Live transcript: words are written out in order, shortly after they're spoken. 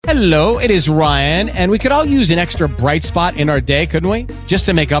Hello, it is Ryan, and we could all use an extra bright spot in our day, couldn't we? Just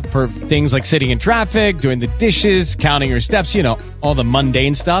to make up for things like sitting in traffic, doing the dishes, counting your steps, you know, all the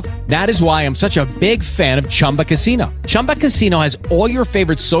mundane stuff. That is why I'm such a big fan of Chumba Casino. Chumba Casino has all your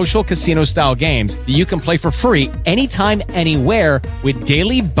favorite social casino-style games that you can play for free anytime, anywhere with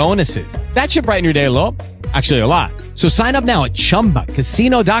daily bonuses. That should brighten your day a little. Actually, a lot. So sign up now at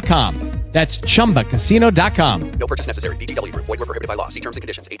ChumbaCasino.com. That's ChumbaCasino.com. No purchase necessary. VGW Group. Void where prohibited by law. See terms and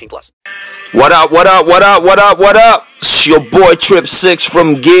conditions. 18+. What up, what up, what up, what up, what up? It's your boy Trip 6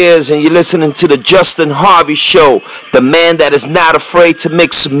 from Gears, and you're listening to the Justin Harvey Show, the man that is not afraid to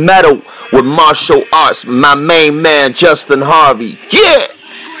mix metal with martial arts, my main man, Justin Harvey. Yeah!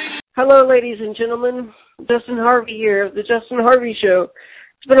 Hello, ladies and gentlemen. Justin Harvey here of the Justin Harvey Show.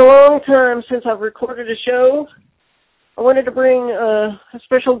 It's been a long time since I've recorded a show. I wanted to bring a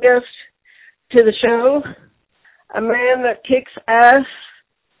special guest to the show, a man that kicks ass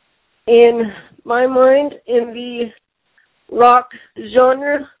in my mind in the rock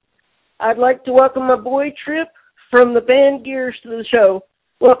genre. I'd like to welcome my boy Trip from the band Gears to the show.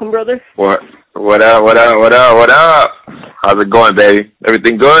 Welcome, brother. What up? How's it going, baby?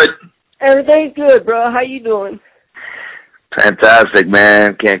 Everything good? Everything's good, bro. How you doing? Fantastic,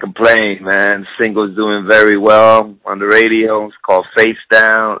 man. Can't complain, man. Single's doing very well on the radio. It's called Face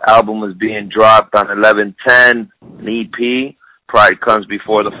Down. Album is being dropped on 11/10, an EP. Pride comes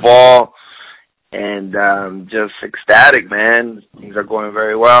before the fall. And just ecstatic, man. Things are going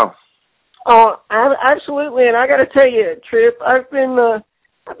very well. Oh, absolutely. And I got to tell you, Trip, I've been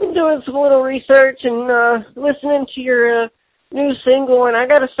doing some little research and listening to your new single, and I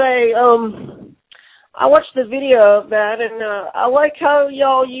got to say, I watched the video of that, and I like how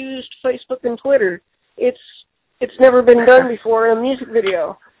y'all used Facebook and Twitter. It's never been done before in a music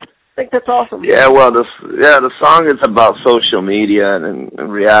video. I think that's awesome. Yeah, well, the song is about social media and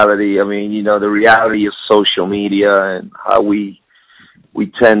reality. I mean, you know, the reality of social media and how we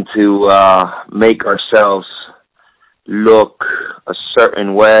tend to make ourselves look a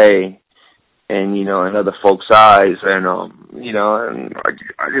certain way, and you know, in other folks' eyes, and you know, and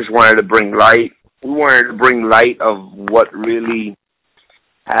I just wanted to bring light. We wanted to bring light of what really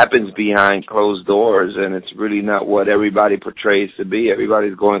happens behind closed doors, and it's really not what everybody portrays to be.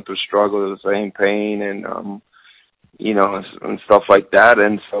 Everybody's going through struggle, the same pain, and you know, and stuff like that.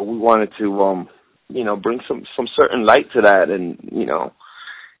 And so we wanted to, you know, bring some certain light to that, and you know,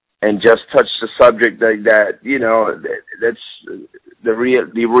 and just touch the subject that you know, that's the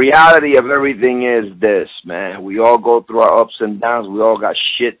reality of everything is this, man. We all go through our ups and downs. We all got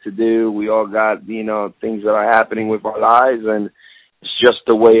shit to do. We all got, you know, things that are happening with our lives, and it's just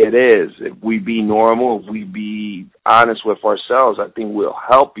the way it is. If we be normal, if we be honest with ourselves, I think we'll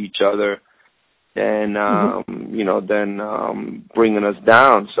help each other and, you know, then bringing us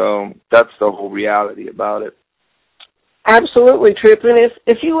down. So that's the whole reality about it. Absolutely, Trip. And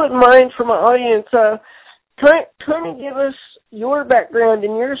if you wouldn't mind, for my audience, kind of give us your background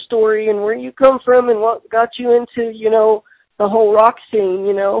and your story and where you come from and what got you into, you know, the whole rock scene,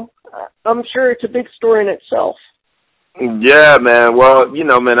 you know. I'm sure it's a big story in itself. Yeah, man. Well, you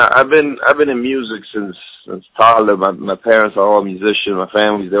know, man, I've been in music since toddler. My parents are all musicians. My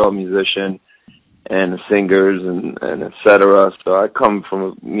family's, they're all musicians and singers and et cetera. So I come from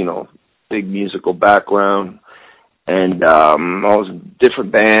a, you know, big musical background. And I was in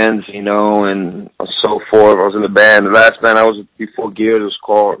different bands, you know, and so forth. I was in the band. The last band I was before Gears was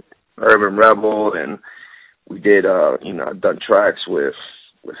called Urban Rebel, and we did, you know, I've done tracks with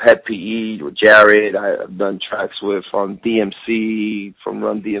Head PE, with Jared. I've done tracks with DMC, from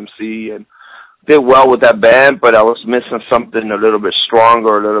Run DMC, and did well with that band, but I was missing something a little bit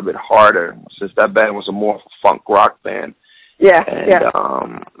stronger, a little bit harder, since that band was a more funk rock band. Yeah,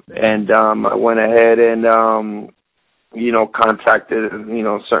 and I went ahead and, you know, contacted, you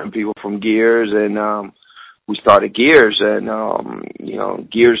know, certain people from Gears, and we started Gears, and, you know,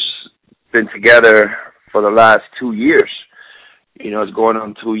 Gears been together for the last 2 years. You know, it's going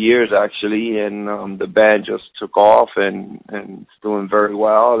on 2 years, actually, and the band just took off, and it's doing very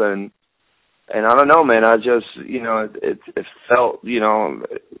well, and I don't know, man, I just, you know, it felt, you know,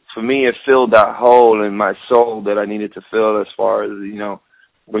 for me, it filled that hole in my soul that I needed to fill, as far as, you know,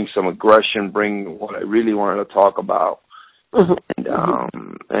 bring some aggression, bring what I really wanted to talk about,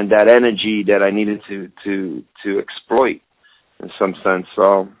 and that energy that I needed to exploit in some sense.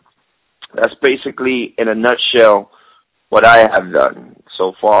 So that's basically, in a nutshell, what I have done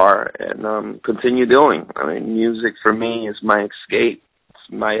so far, and continue doing. I mean, music for me is my escape.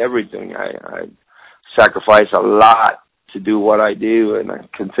 It's my everything. I sacrifice a lot to do what I do, and I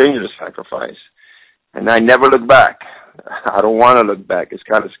continue to sacrifice. And I never look back. I don't want to look back. It's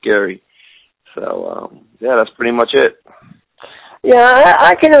kind of scary. So, yeah, that's pretty much it. Yeah,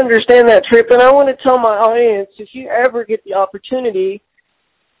 I can understand that, Trip, and I want to tell my audience, if you ever get the opportunity,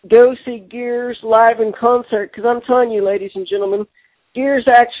 go see Gears live in concert, because I'm telling you, ladies and gentlemen, Gears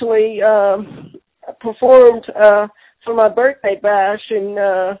actually performed for my birthday bash,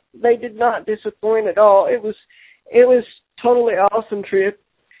 and they did not disappoint at all. It was totally awesome, Trip.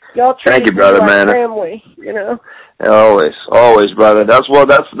 Y'all Thank you, treated me brother, like man. family, you know. Always, brother. That's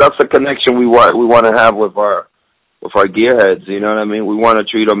the connection we want to have with our gearheads. You know what I mean? We want to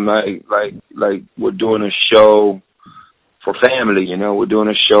treat them like we're doing a show for family. You know, we're doing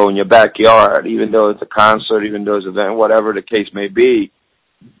a show in your backyard, even though it's a concert, even though it's an event, whatever the case may be.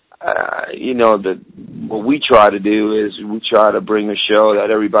 You know, what we try to do is we try to bring a show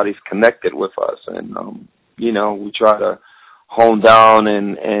that everybody's connected with us, and you know, we try to hone down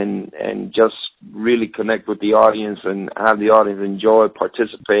and just really connect with the audience and have the audience enjoy,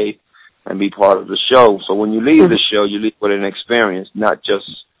 participate, and be part of the show. So when you leave the show, you leave with an experience, not just,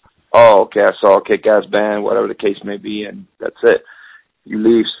 oh, okay, I saw a kick-ass band, whatever the case may be, and that's it. You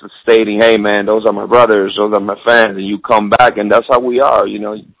leave stating, hey, man, those are my brothers, those are my fans, and you come back, and that's how we are, you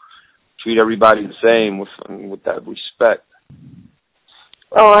know. You treat everybody the same with that respect.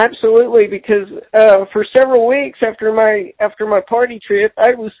 Oh, absolutely, because for several weeks after my party trip,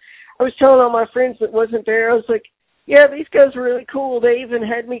 I was telling all my friends that wasn't there, I was like, yeah, these guys are really cool. They even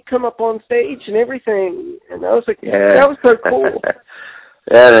had me come up on stage and everything, and I was like, yeah. That was so cool.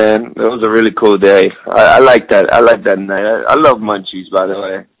 Yeah, man, it was a really cool day. I like that. I like that night. I love Munchies, by the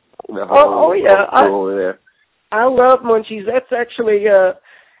way. Oh yeah, over there. I love Munchies. That's actually,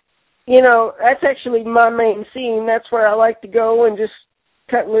 you know, that's actually my main scene. That's where I like to go and just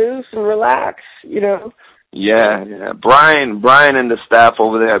cut loose and relax, you know. Yeah. Brian and the staff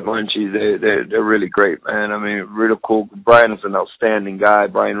over there at Munchies, they're really great, man. I mean, really cool. Brian is an outstanding guy,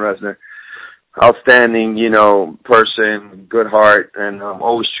 Brian Resner. Outstanding, you know, person, good heart, and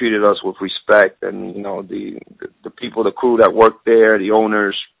always treated us with respect. And, you know, the people, the crew that work there, the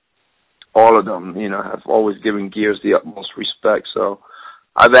owners, all of them, you know, have always given Gears the utmost respect. So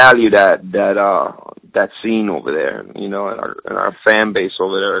I value that scene over there, you know, and our fan base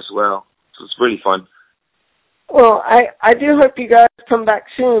over there as well. So it's really fun. Well, I do hope you guys come back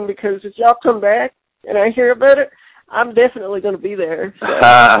soon, because if y'all come back and I hear about it, I'm definitely going to be there. So.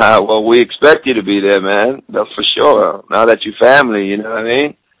 Well, we expect you to be there, man. That's for sure. Now that you're family, you know what I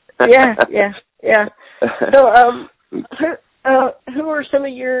mean? Yeah. So, who are some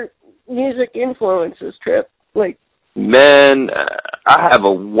of your music influences, Trip? Like, man, I have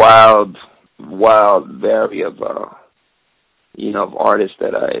a wild variety of, you know, of artists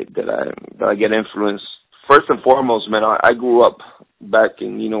that I get influenced. First and foremost, man, I grew up back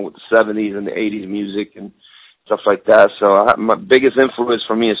in, you know, with the 70s and the 80s music and stuff like that. So my biggest influence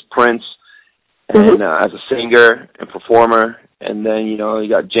for me is Prince, and as a singer and performer. And then, you know, you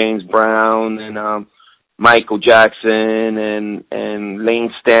got James Brown and Michael Jackson and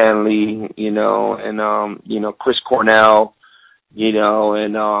Lane Stanley, you know, and you know, Chris Cornell, you know,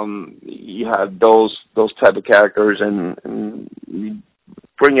 and you have those type of characters, and you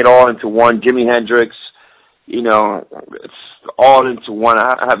bring it all into one. Jimi Hendrix, you know, it's all into one.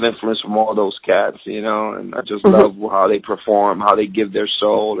 I have influence from all those cats, you know, and I just love how they perform, how they give their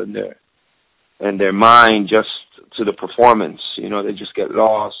soul and their mind just to the performance. You know, they just get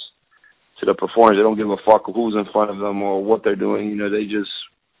lost to the performance. They don't give a fuck who's in front of them or what they're doing. You know, they just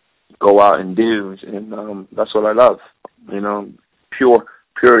go out and do, and that's what I love. You know,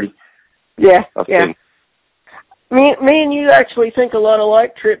 purity. Yeah. Me and you actually think a lot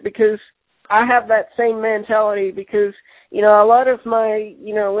alike, Trip, because I have that same mentality, because, you know, a lot of my,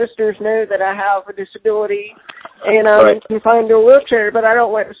 you know, listeners know that I have a disability and I'm confined to a wheelchair, but I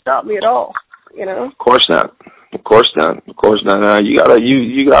don't let it stop me at all, you know? Of course not. You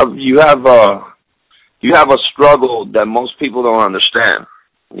have a struggle that most people don't understand.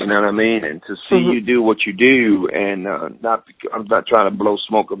 You know what I mean? And to see you do what you do, and I'm not trying to blow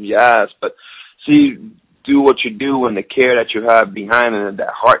smoke up your ass, but see you do what you do and the care that you have behind it and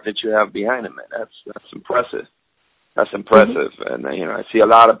that heart that you have behind it, man. That's impressive. That's impressive. And you know, I see a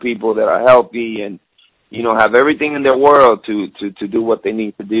lot of people that are healthy and, you know, have everything in their world to do what they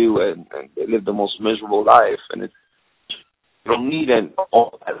need to do, and they live the most miserable life. And you don't need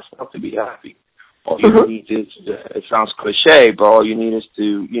all that stuff to be happy. All you need is, it sounds cliche, but all you need is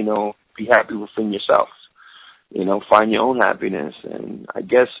to, you know, be happy within yourself. You know, find your own happiness. And I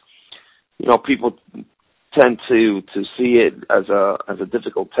guess, you know, people tend to see it as a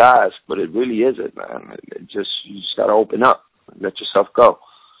difficult task, but it really isn't, man. You just gotta open up, let yourself go.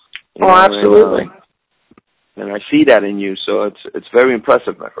 Absolutely. and I see that in you. So it's very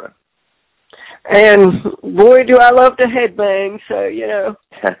impressive, my friend. And boy, do I love to headbang, so, you know.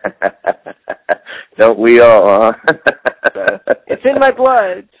 Don't we all, huh? So, it's in my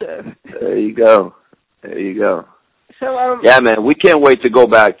blood, so. There you go. There you go. So, yeah, man, we can't wait to go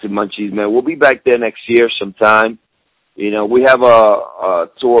back to Munchies, man. We'll be back there next year sometime. You know, we have a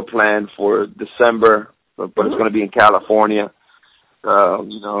tour planned for December, but it's going to be in California.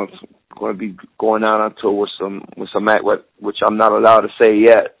 You know, it's going to be going out on tour with some act, which I'm not allowed to say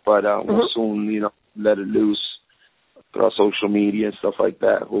yet, but we'll soon, you know, let it loose through our social media and stuff like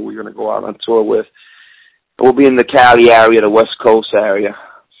that, who we're going to go out on tour with. We'll be in the Cali area, the West Coast area.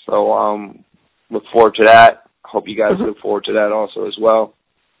 So look forward to that. Hope you guys look forward to that also as well.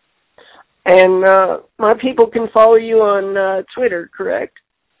 And my people can follow you on Twitter, correct?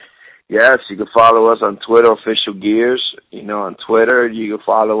 Yes, you can follow us on Twitter, Official Gears. You know, on Twitter, you can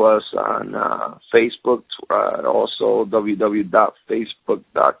follow us on Facebook, also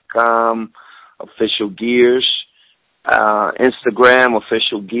www.facebook.com, Official Gears. Instagram,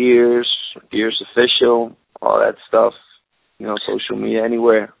 Official Gears, Gears Official, all that stuff. You know, social media,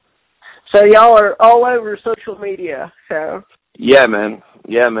 anywhere. So y'all are all over social media, so. Yeah, man.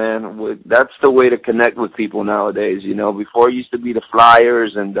 Yeah, man. That's the way to connect with people nowadays. You know, before it used to be the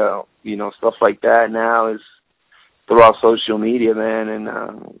flyers and, you know, stuff like that. Now it's through our social media, man. And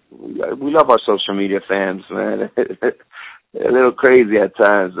we love our social media fans, man. They're a little crazy at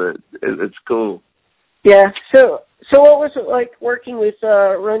times, but it's cool. Yeah. So what was it like working with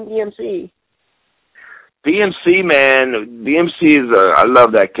Run DMC? DMC, man. DMC is, I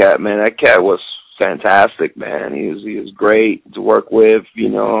love that cat, man. That cat was fantastic, man. He was great to work with, you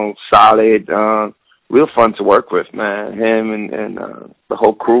know, solid, real fun to work with, man. Him and the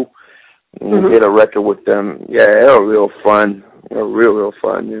whole crew. And we did a record with them. Yeah, they were real fun. They were real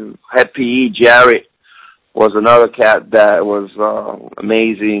fun. And Head PE, Jarrett, was another cat that was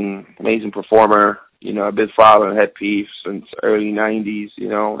amazing performer. You know, I've been following Head PE since early 90s, you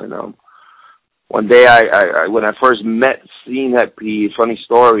know, and one day I when I first seen Head PE, funny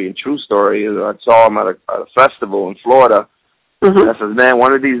story and true story, I saw him at a festival in Florida. And I said, man,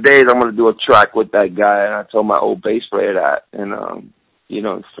 one of these days I'm going to do a track with that guy. And I told my old bass player that. And, you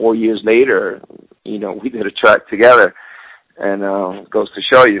know, 4 years later, you know, we did a track together. And it goes to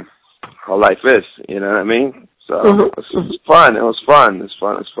show you how life is, you know what I mean? So it was fun. It was fun. It's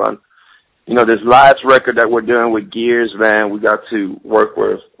fun. You know, this last record that we're doing with Gears, man, we got to work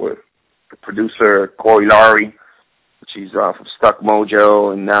with the producer Corey Laurie, which he's from Stuck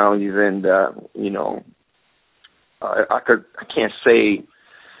Mojo, and now he's in you know, I can't say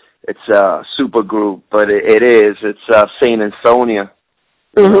it's a super group, but it is. It's Saint Ansonia,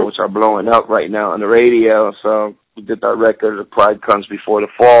 you know, which are blowing up right now on the radio. So we did that record, The Pride Comes Before the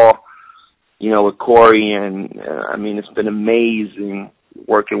Fall, you know, with Corey, and I mean, it's been amazing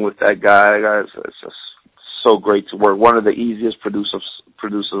working with that guy. It's just so great to work. One of the easiest producers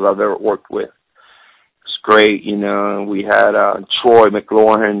I've ever worked with. It's great, you know. We had Troy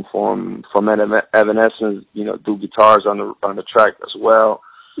McLaurin from Evanescence, you know, do guitars on the track as well.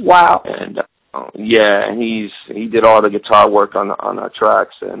 Wow. And yeah, and he did all the guitar work on our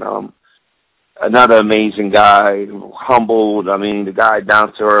tracks. And another amazing guy, humbled. I mean, the guy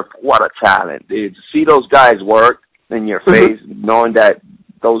down to earth. What a talent, dude! To see those guys work in your face, knowing that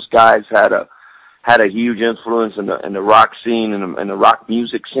those guys had a huge influence in the rock scene and the rock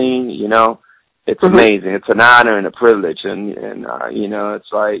music scene, you know. It's amazing. It's an honor and a privilege, and you know,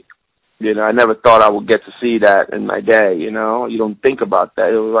 it's like, you know, I never thought I would get to see that in my day, you know. You don't think about that.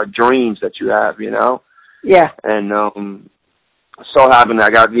 It was like dreams that you have, you know. Yeah. And so happened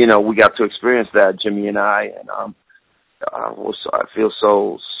we got to experience that, Jimmy and I, and I feel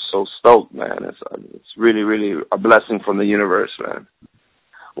so stoked, man. It's really a blessing from the universe, man.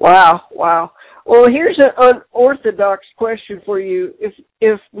 Wow. Well, here's an unorthodox question for you.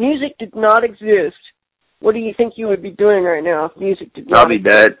 If music did not exist, what do you think you would be doing right now if music did not I'll be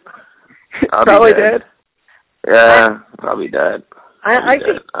dead. Probably dead? Yeah, I'll be dead. I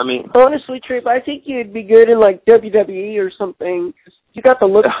think, honestly, Trip, I think you'd be good in, like, WWE or something. You got the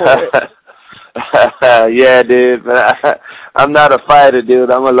look for it. Yeah, dude, but I'm not a fighter,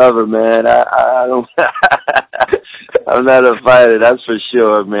 dude. I'm a lover, man. I don't. I'm not a fighter, that's for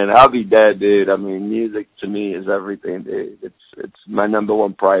sure, man. I'll be dead, dude. I mean, music to me is everything, dude. It's my number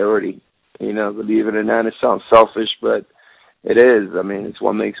one priority. You know, believe it or not, it sounds selfish, but it is. I mean, it's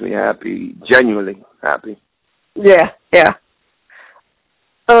what makes me happy, genuinely happy. Yeah.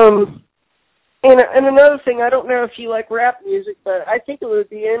 And another thing, I don't know if you like rap music, but I think it would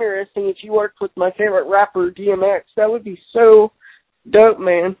be interesting if you worked with my favorite rapper, DMX. That would be so Dope,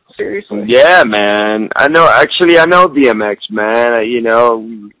 man. Seriously. Yeah, man. I know DMX, man.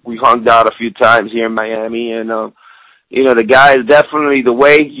 We hung out a few times here in Miami, and the guy is definitely, the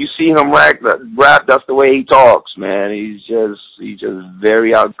way you see him rap, that's the way he talks, man. He's just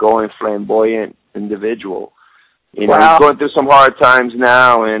very outgoing, flamboyant individual. Wow. He's going through some hard times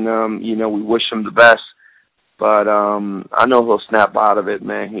now, and we wish him the best. But I know he'll snap out of it,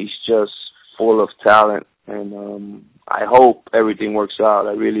 man. He's just full of talent, and I hope everything works out.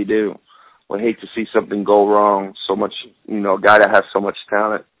 I really do. I hate to see something go wrong. So much, a guy that has so much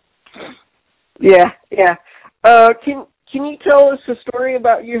talent. Yeah. Can you tell us a story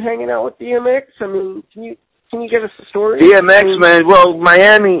about you hanging out with DMX? I mean, can you give us a story? DMX, man. Well,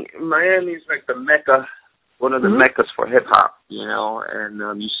 Miami's like the Mecca, one of the Meccas for hip hop,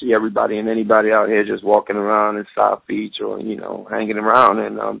 and you see everybody and anybody out here just walking around in South Beach or hanging around.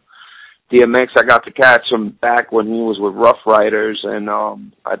 And DMX, I got to catch him back when he was with Rough Riders and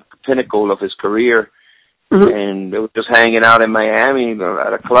at the pinnacle of his career. And they were just hanging out in Miami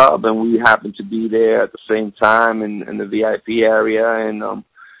at a club, and we happened to be there at the same time in the VIP area, and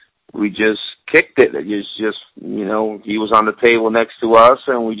we just kicked it. It was just, he was on the table next to us,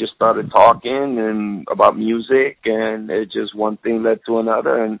 and we just started talking and about music, and it just one thing led to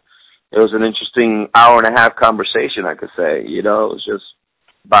another, and it was an interesting hour-and-a-half conversation, I could say. It was just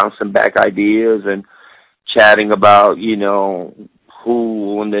bouncing back ideas and chatting about,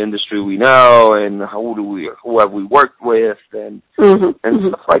 who in the industry we know and who have we worked with and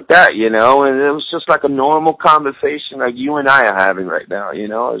stuff like that, and it was just like a normal conversation like you and I are having right now,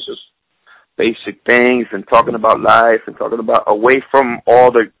 it's just basic things and talking about life and talking about away from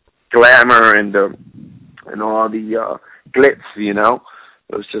all the glamour and all the glitz, it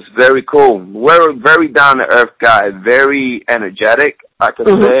was just very cool. We're a very down to earth guy, very energetic, I could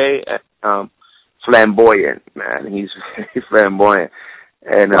say, flamboyant, man. He's very flamboyant.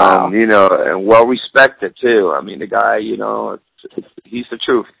 And, wow. And well respected, too. I mean, the guy, he's the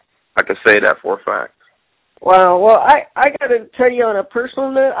truth. I can say that for a fact. Wow. Well, I got to tell you on a personal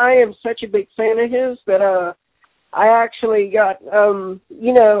note, I am such a big fan of his that I actually got,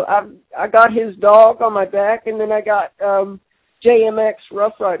 I got his dog on my back, and then I got JMX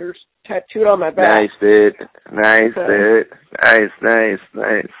Rough Riders tattooed on my back. Nice, dude. Nice.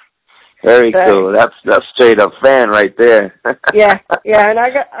 Very cool. That's straight up fan right there. yeah, and I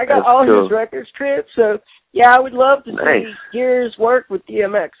got all cool. his records, Trip. So yeah, I would love to see Gears work with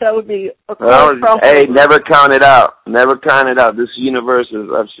DMX. That would be a cool crossover. Hey, never count it out. Never count it out. This universe is.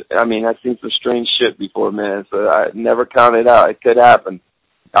 I've seen some strange shit before, man. So I never count it out. It could happen.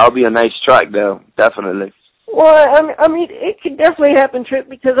 That'll be a nice track, though. Definitely. Well, I mean, it could definitely happen, Trip,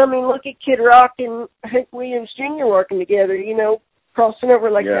 because look at Kid Rock and Hank Williams Jr. working together. Crossing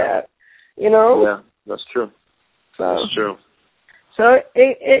over like that. Yeah, that's true. That's true. So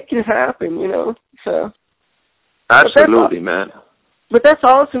it can happen, So absolutely, man. But that's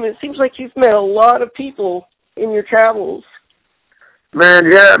awesome. It seems like you've met a lot of people in your travels.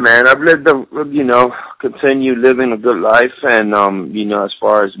 Man, yeah, man. I've lived continue living a good life, and as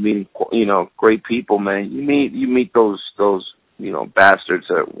far as meeting, great people, man. You meet those bastards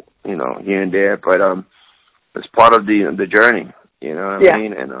that here and there, but it's part of the journey. You know what I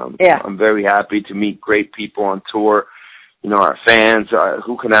mean? And I'm very happy to meet great people on tour. Our fans,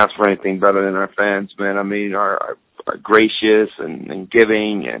 who can ask for anything better than our fans, man? I mean, are gracious and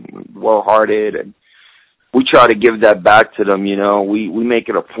giving and well-hearted, and we try to give that back to them, We make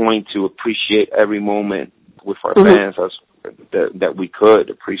it a point to appreciate every moment with our fans that we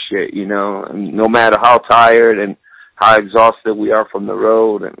could appreciate, and no matter how tired and how exhausted we are from the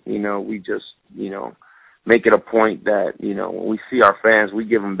road, and, we just, make it a point that, when we see our fans, we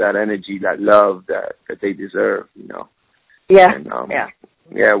give them that energy, that love that they deserve, Yeah. And,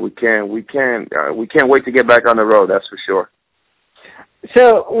 yeah, we can't wait to get back on the road. That's for sure.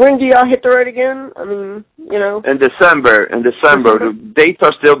 So when do y'all hit the road again? I mean, In December. The dates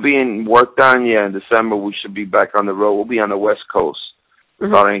are still being worked on. Yeah, in December we should be back on the road. We'll be on the West Coast,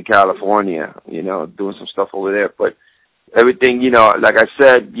 probably in California, doing some stuff over there. But everything, like I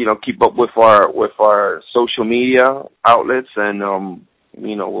said, keep up with our social media outlets, and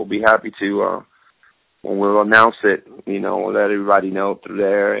we'll be happy to when we'll announce it. We'll let everybody know through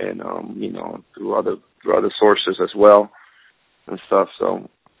there, and through other sources as well and stuff. So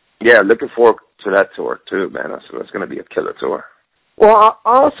yeah, looking forward to that tour too, man. That's going to be a killer tour. Well,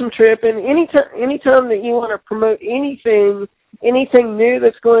 awesome, Trip. And anytime that you want to promote anything new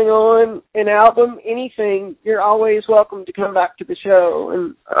that's going on, an album, anything, you're always welcome to come back to the show.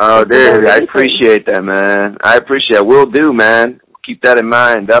 And dude, I appreciate that, man. I appreciate it. Will do, man. Keep that in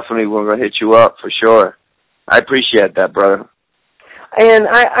mind. Definitely, we're gonna hit you up for sure. I appreciate that, brother. And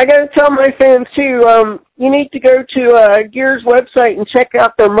I got to tell my fans, too, you need to go to Gear's website and check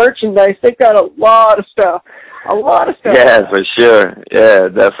out their merchandise. They've got a lot of stuff. A lot of stuff. Yeah, for sure. Yeah,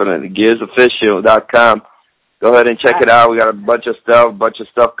 definitely. GearsOfficial.com. Go ahead and check it out. We got a bunch of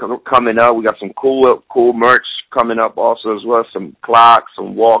stuff coming up. We got some cool merch coming up also as well. Some clocks,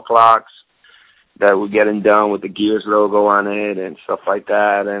 some wall clocks that we're getting done with the Gears logo on it and stuff like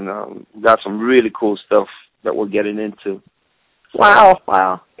that. And we got some really cool stuff that we're getting into.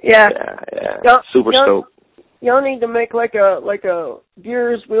 Wow. Yeah. Super stoked. Y'all need to make like a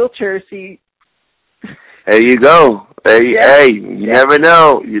Gears wheelchair seat. There you go. Hey, you never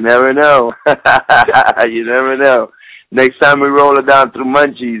know. You never know. You never know. Next time we roll it down through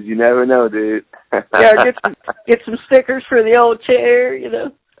Munchies, you never know, dude. Yeah, get some stickers for the old chair, you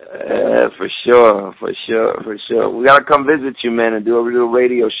know. For sure. We gotta come visit you, man, and do a little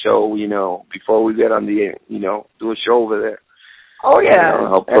radio show, you know, before we get on the, you know, do a show over there. Oh yeah, you know,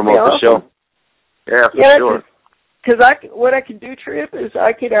 help promote the show. Yeah, for sure. Because what I could do, Trip, is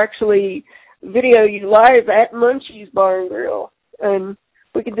I could actually video you live at Munchies Bar and Grill, and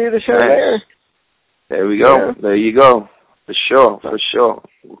we could do the show there. There we go. Yeah. There you go. For sure.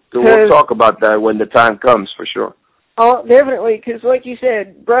 We'll talk about that when the time comes, for sure. Oh, definitely, because like you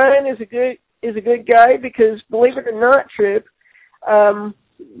said, Brian is a good guy, because believe it or not, Trip,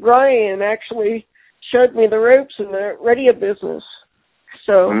 Brian actually showed me the ropes in the radio business.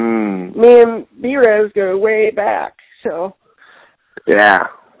 So me and B-Rez go way back. So yeah.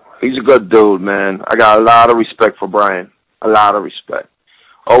 He's a good dude, man. I got a lot of respect for Brian. A lot of respect.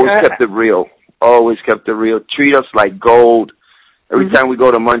 Always kept it real. Treat us like gold. Every time we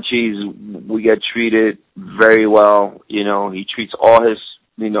go to Munchies, we get treated very well. You know, he treats all his,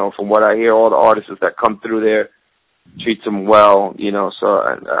 you know, from what I hear, all the artists that come through there, treats them well, you know. So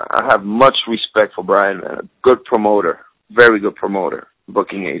I have much respect for Brian, man. A good promoter. Very good promoter.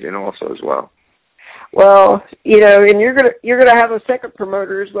 Booking agent also as well. Well, you know, and you're gonna have a second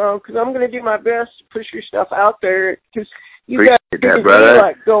promoter as well, because I'm gonna do my best to push your stuff out there, because you guys are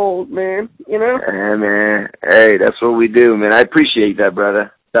like gold, man. You know. Yeah, man. Hey, that's what we do, man. I appreciate that,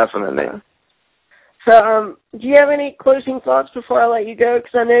 brother. Definitely. So, do you have any closing thoughts before I let you go?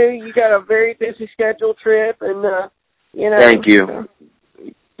 Because I know you got a very busy schedule, Trip, and you know. Thank you.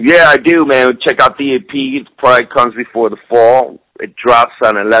 Yeah, I do, man. Check out the EP. It probably comes before the fall. It drops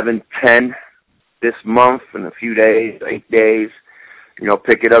on 11/10. This month in a few days, 8 days, you know,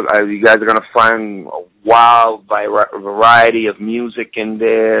 pick it up. You guys are going to find a wild variety of music in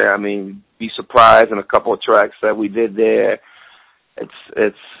there. I mean, be surprised in a couple of tracks that we did there.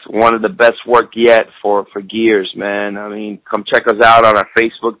 It's one of the best work yet for Gears, man. I mean, come check us out on our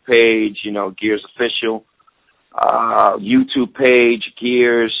Facebook page, you know, Gears Official, YouTube page,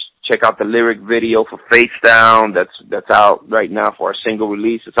 Gears. Check out the lyric video for Face Down. That's out right now for our single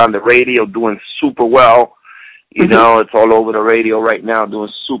release. It's on the radio, doing super well. You know, it's all over the radio right now, doing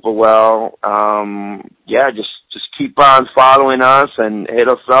super well. Yeah, just keep on following us and hit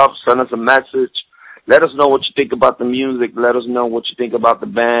us up, send us a message. Let us know what you think about the music. Let us know what you think about the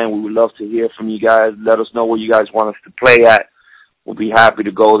band. We would love to hear from you guys. Let us know where you guys want us to play at. We'll be happy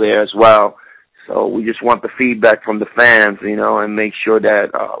to go there as well. So we just want the feedback from the fans, you know, and make sure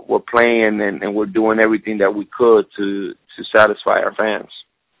that we're playing and we're doing everything that we could to satisfy our fans.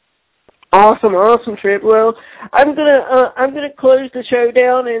 Awesome, Trip. Well, I'm gonna close the show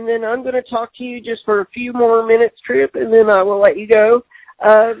down, and then I'm gonna talk to you just for a few more minutes, Trip, and then I will let you go.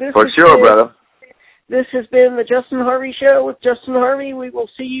 For sure, brother. This has been the Justin Harvey Show with Justin Harvey. We will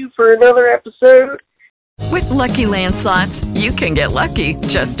see you for another episode. With Lucky Land Slots, you can get lucky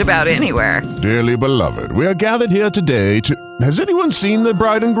just about anywhere. Dearly beloved, we are gathered here today to... Has anyone seen the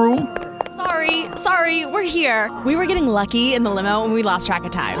bride and groom? Sorry, we're here. We were getting lucky in the limo and we lost track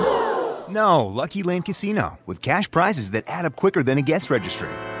of time. No, Lucky Land Casino, with cash prizes that add up quicker than a guest registry.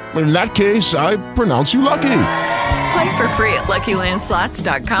 In that case, I pronounce you lucky. Play for free at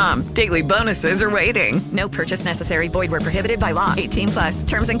LuckyLandSlots.com. Daily bonuses are waiting. No purchase necessary. Void where prohibited by law. 18+.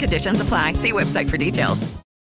 Terms and conditions apply. See website for details.